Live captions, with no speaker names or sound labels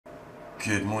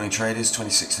Good morning traders,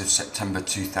 26th of September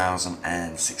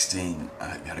 2016. I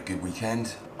hope you had a good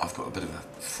weekend. I've got a bit of a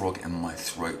frog in my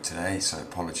throat today, so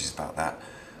apologies about that.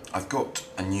 I've got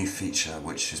a new feature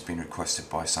which has been requested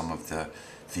by some of the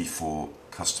V4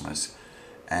 customers,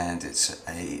 and it's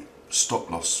a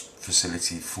stop loss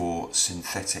facility for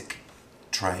synthetic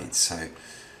trades. So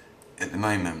at the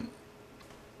moment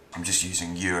I'm just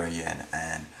using Euro Yen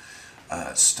and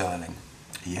Sterling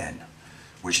Yen,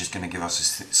 which is going to give us a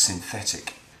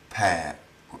synthetic pair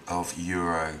of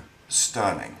Euro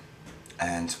Sterling,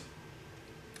 and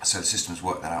so the system's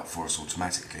worked that out for us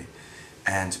automatically.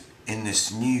 And in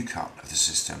this new cut of the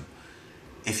system,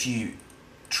 if you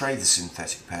trade the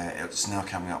synthetic pair, it's now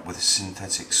coming up with a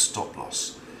synthetic stop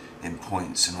loss in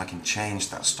points, and I can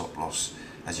change that stop loss.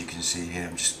 As you can see here,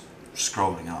 I'm just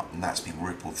scrolling up and that's been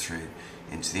rippled through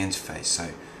into the interface.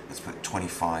 So let's put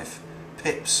 25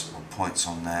 pips or points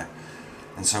on there.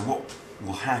 And so what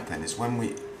will happen is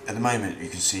at the moment you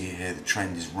can see here the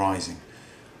trend is rising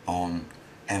on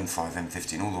M5,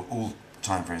 M15, all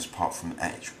time frames apart from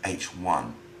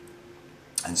H1.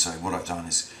 And so what I've done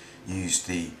is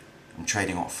I'm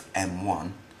trading off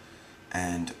M1,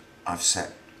 and I've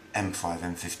set M5,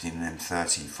 M15 and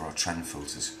M30 for our trend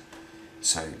filters.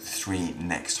 So three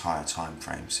next higher time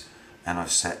frames, and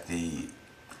I've set the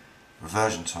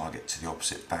reversion target to the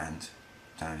opposite band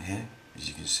down here, as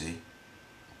you can see.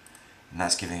 And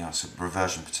that's giving us a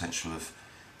reversion potential of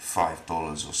 $5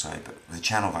 or so, but the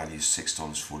channel value is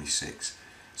 $6.46.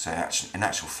 So in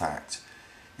actual fact,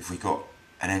 if we got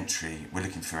an entry, we're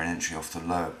looking for an entry off the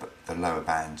lower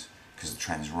band because the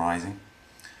trend's rising.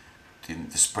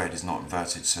 The spread is not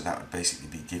inverted, so that would basically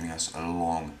be giving us a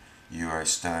long Euro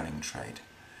Sterling trade.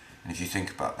 And if you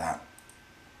think about that,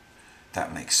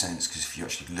 that makes sense, because if you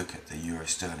actually look at the Euro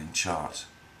Sterling chart,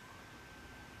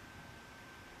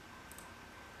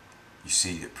 you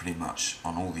see that pretty much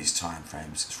on all these time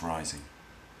frames it's rising.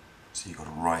 So you've got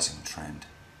a rising trend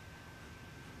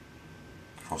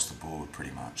across the board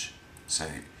pretty much. So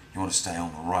you want to stay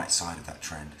on the right side of that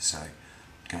trend. So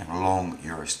going along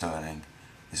Euro Sterling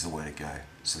is the way to go.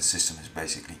 So the system is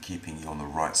basically keeping you on the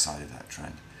right side of that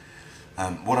trend.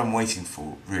 What I'm waiting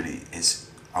for really is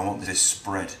I want this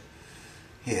spread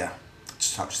here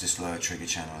to touch this lower trigger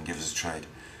channel and give us a trade.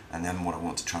 And then what I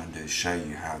want to try and do is show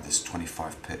you how this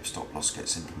 25 pip stop loss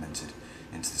gets implemented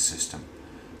into the system.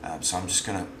 So I'm just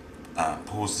going to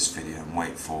pause this video and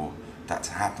wait for that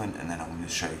to happen, and then I'm going to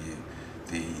show you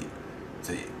the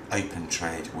open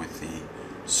trade with the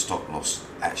stop loss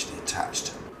actually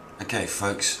attached. Okay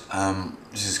folks,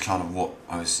 this is kind of what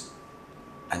I was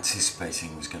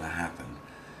anticipating was going to happen.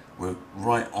 We're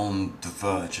right on the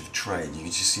verge of trade. You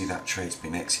can just see that trade's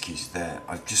been executed there.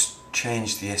 I've just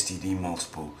changed the STD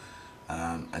multiple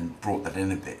and brought that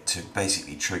in a bit to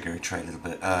basically trigger a trade a little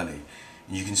bit early.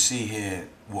 You can see here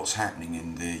what's happening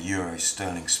in the Euro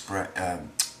Sterling spread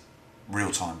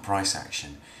real-time price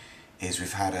action is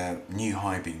we've had a new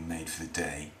high being made for the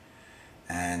day,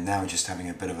 and now we're just having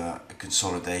a bit of a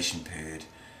consolidation period,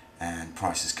 and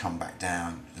prices come back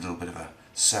down, a little bit of a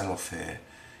sell-off here.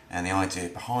 And the idea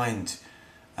behind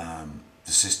the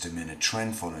system in a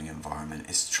trend following environment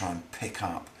is to try and pick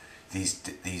up these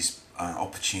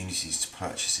opportunities to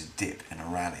purchase a dip in a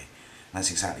rally. And that's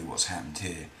exactly what's happened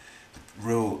here. The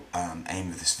real aim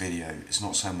of this video is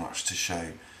not so much to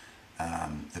show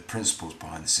the principles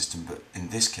behind the system, but in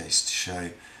this case to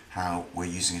show how we're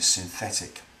using a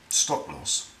synthetic stop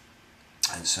loss.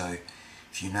 And so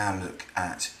if you now look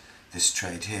at this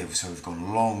trade here, so we've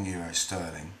gone long Euro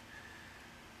Sterling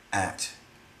at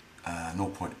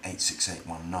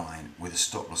 0.86819 with a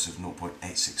stop loss of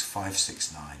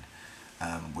 0.86569,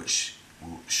 which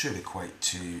should equate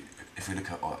to, if we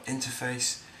look at our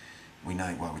interface, we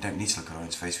know, well, we don't need to look at our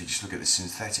interface, we just look at the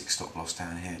synthetic stop loss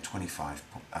down here, 25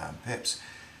 pips.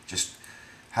 Just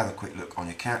have a quick look on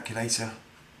your calculator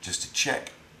just to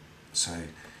check. So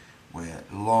we're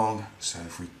long, so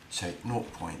if we take 0.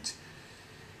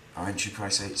 Our entry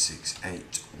price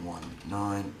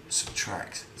 86819,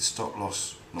 subtract the stop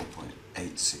loss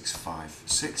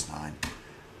 0.86569,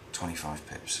 25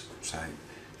 pips. So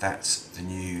that's the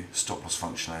new stop loss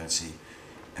functionality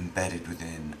embedded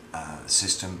within the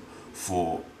system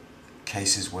for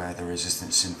cases where there is a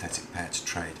synthetic pair to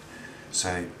trade.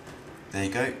 So there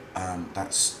you go.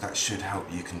 That should help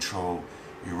you control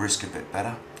your risk a bit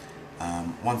better.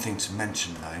 One thing to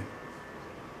mention though,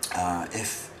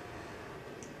 if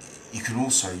you can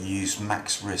also use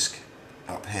max risk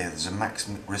up here. There's a max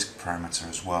risk parameter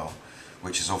as well,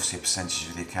 which is obviously a percentage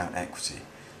of the account equity.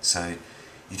 So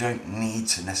you don't need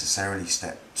to necessarily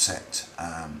set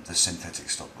the synthetic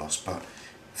stop loss, but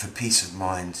for peace of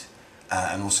mind,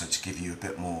 and also to give you a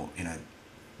bit more,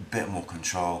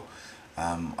 control.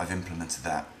 I've implemented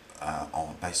that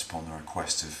based upon the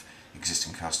request of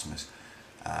existing customers.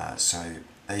 So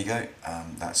there you go.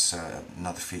 That's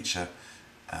another feature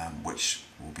which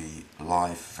will be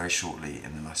live very shortly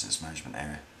in the license management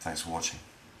area. Thanks for watching.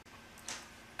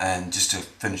 And just to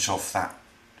finish off that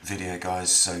video,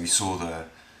 guys, so you saw the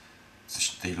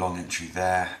long entry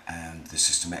there, and the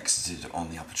system exited on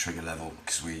the upper trigger level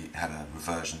because we had a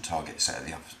reversion target set at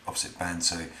the opposite band.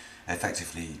 So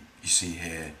effectively, you see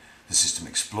here the system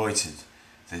exploited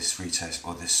this retest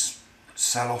or this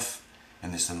sell-off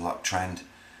in this little uptrend,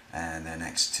 and then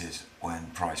exited when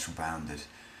price rebounded.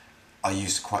 I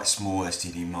used quite a small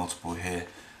STD multiple here.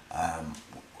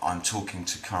 I'm talking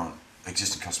to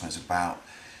existing customers about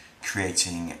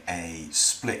creating a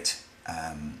split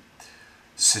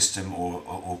system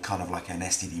or kind of like an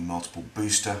STD multiple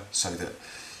booster, so that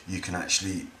you can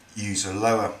actually use a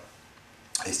lower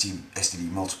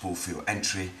STD multiple for your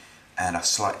entry and a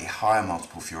slightly higher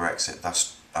multiple for your exit,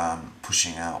 thus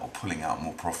pushing out or pulling out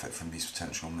more profit from these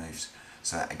potential moves.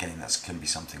 So that, again, that's going to be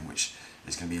something which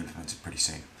is going to be implemented pretty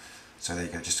soon. So there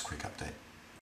you go, just a quick update.